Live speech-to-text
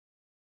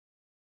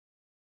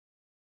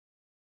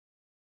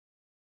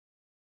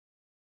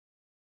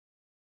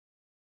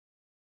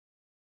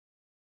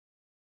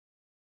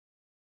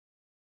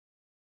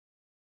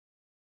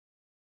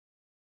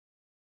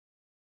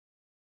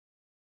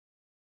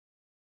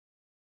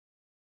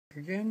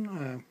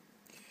Again,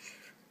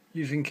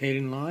 using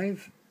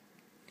Kdenlive,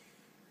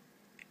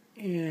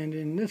 and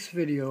in this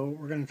video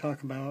we're going to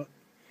talk about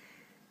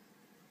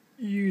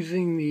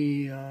using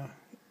the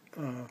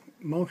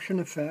motion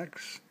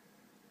effects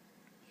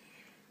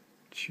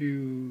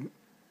to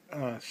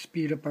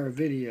speed up our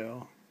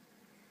video.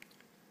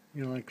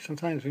 You know, like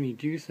sometimes when you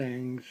do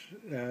things,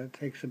 it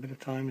takes a bit of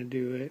time to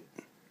do it,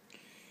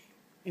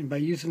 and by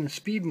using the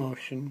speed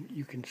motion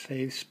you can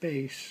save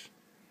space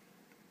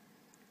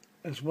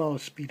as well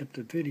as speed up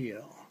the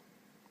video.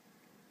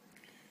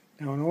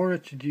 Now, in order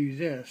to do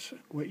this,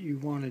 what you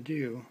want to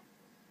do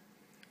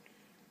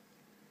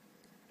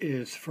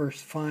is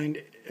first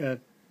find the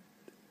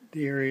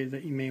area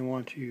that you may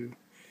want to,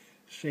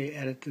 say,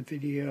 edit the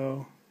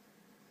video.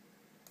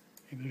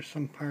 If there's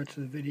some parts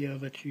of the video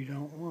that you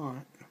don't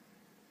want.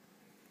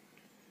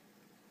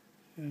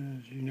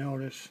 As you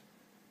notice,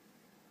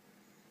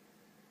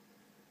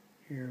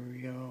 here we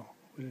go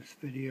with this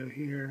video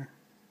here.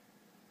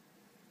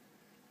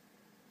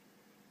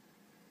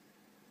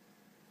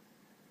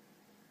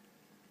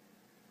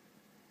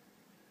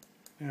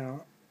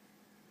 Now,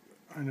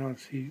 I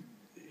notice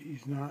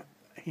he's not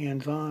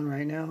hands-on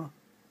right now.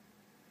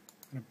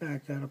 I'm going to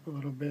back that up a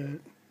little bit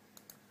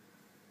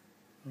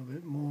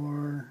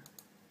more,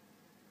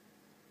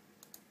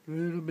 a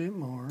little bit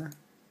more.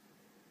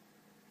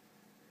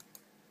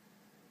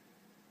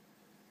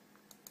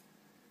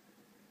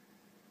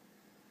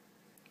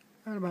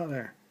 Right about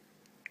there.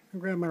 I'll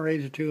grab my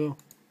razor tool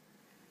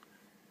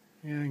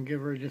and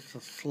give her just a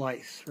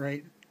slice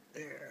right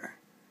there.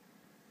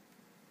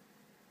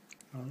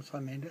 Notice I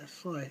made that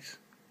slice.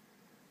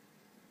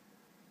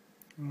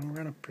 And we're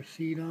going to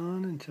proceed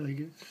on until he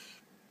gets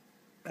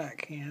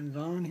back hands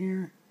on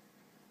here.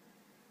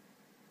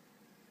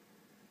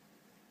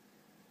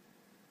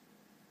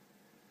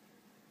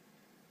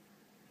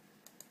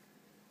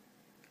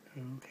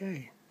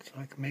 Okay, so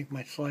I can make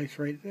my slice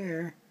right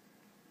there.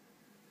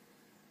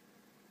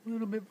 A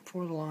little bit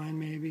before the line,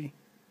 maybe.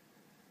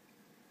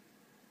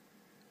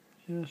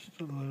 Just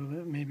a little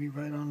bit, maybe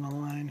right on the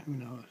line, who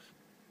knows.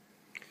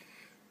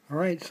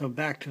 Alright, so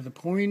back to the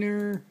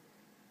pointer.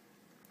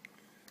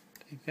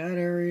 Take that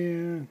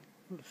area.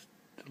 Let's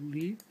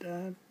delete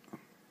that.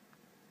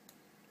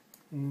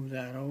 Move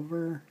that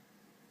over.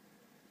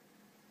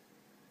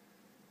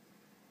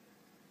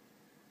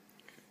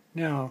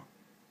 Now,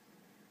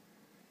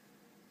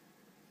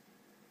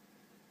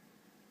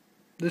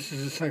 this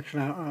is the section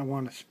I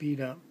want to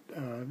speed up.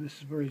 This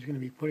is where he's going to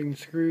be putting the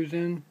screws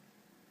in.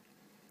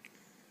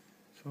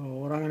 So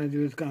what I'm going to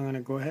do is I'm going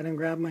to go ahead and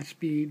grab my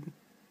speed.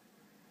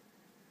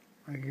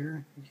 Right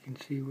here, you can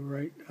see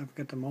I've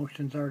got the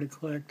motions already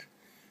clicked.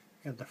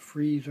 I got the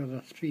freeze or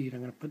the speed.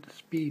 I'm going to put the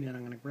speed in. I'm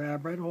going to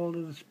grab right hold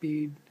of the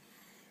speed,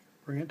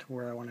 bring it to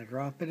where I want to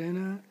drop it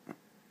in at.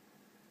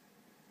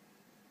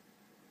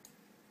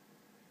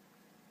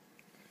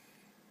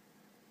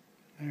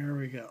 There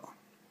we go.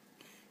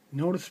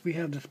 Notice we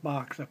have this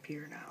box up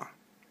here now.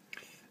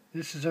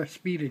 This is our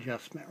speed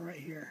adjustment right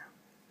here.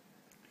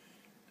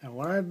 Now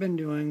what I've been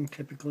doing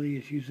typically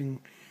is using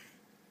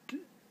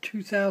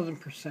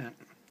 2000%.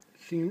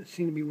 Seem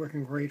to be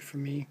working great for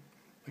me,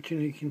 but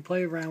you can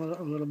play around with it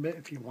a little bit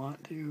if you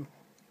want to,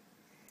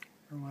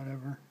 or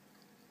whatever.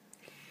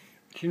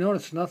 But you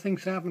notice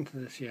nothing's happened to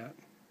this yet.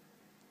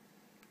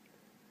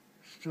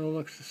 Still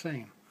looks the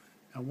same.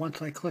 Now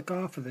once I click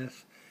off of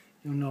this,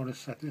 you'll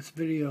notice that this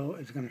video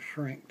is going to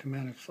shrink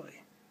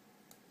tremendously.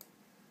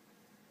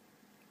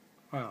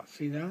 Wow,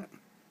 see that?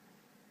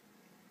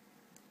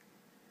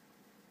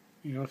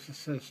 You notice it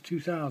says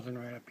 2000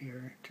 right up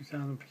here,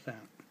 2000%.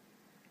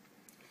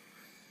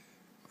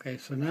 Okay,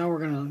 so now we're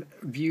going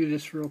to view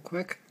this real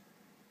quick.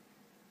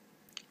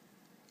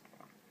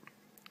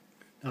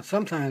 Now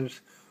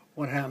sometimes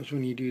what happens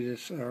when you do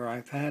this, or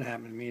I've had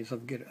happen to me, is I'll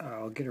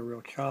get a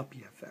real choppy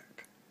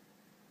effect.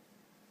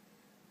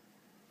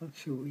 Let's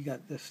see what we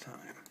got this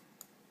time.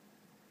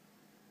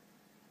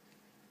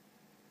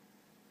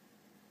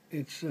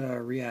 It's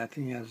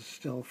reacting as a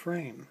still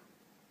frame.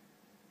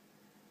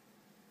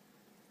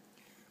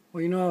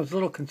 Well, you know, I was a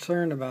little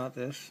concerned about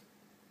this.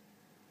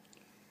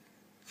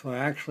 So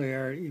actually,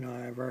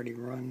 I've already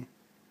run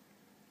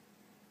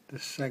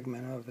this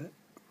segment of it.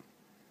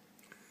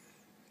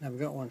 I've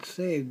got one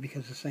saved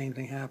because the same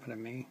thing happened to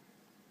me.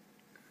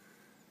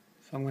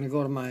 So I'm going to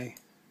go to my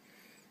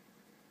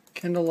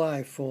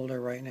Kdenlive folder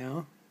right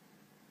now.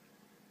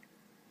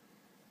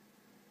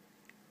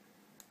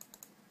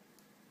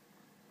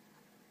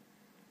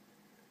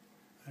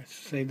 I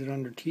saved it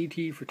under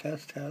TT for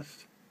test.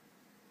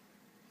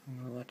 I'm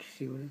going to let you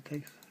see what it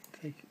takes.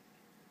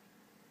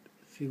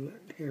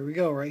 Here we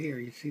go, right here.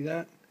 You see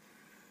that?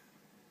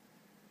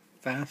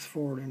 Fast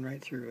forwarding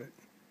right through it.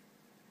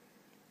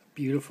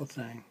 Beautiful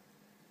thing.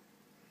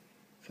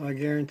 So I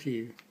guarantee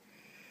you,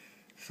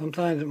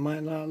 sometimes it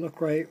might not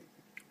look right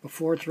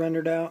before it's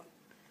rendered out,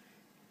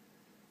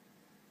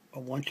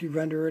 but once you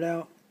render it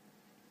out,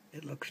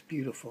 it looks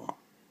beautiful.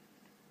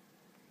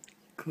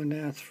 Couldn't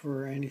ask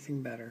for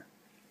anything better.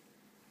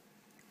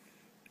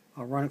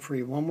 I'll run it for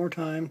you one more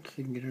time so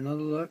you can get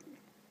another look.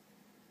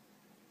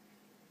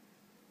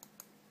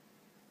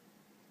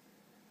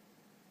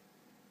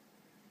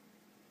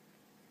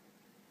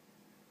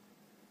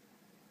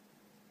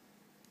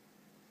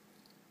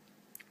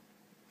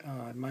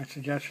 My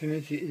suggestion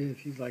is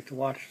if you'd like to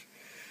watch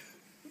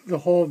the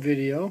whole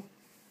video,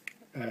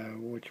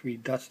 which we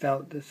dust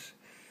out this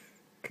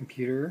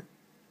computer.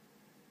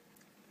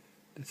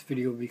 This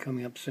video will be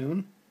coming up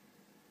soon.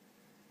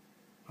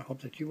 I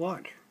hope that you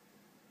watch.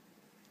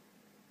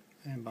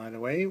 And by the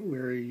way,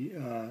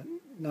 we're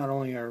not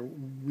only are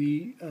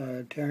we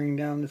tearing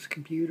down this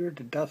computer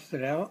to dust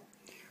it out,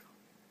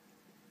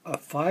 a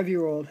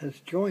 5-year-old has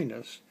joined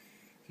us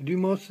to do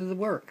most of the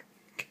work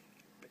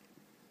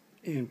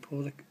and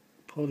pull the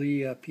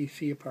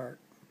PC apart.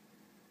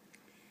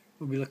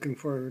 We'll be looking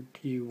forward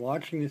to you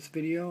watching this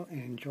video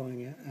and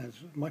enjoying it as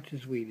much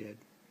as we did.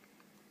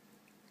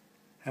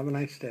 Have a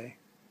nice day.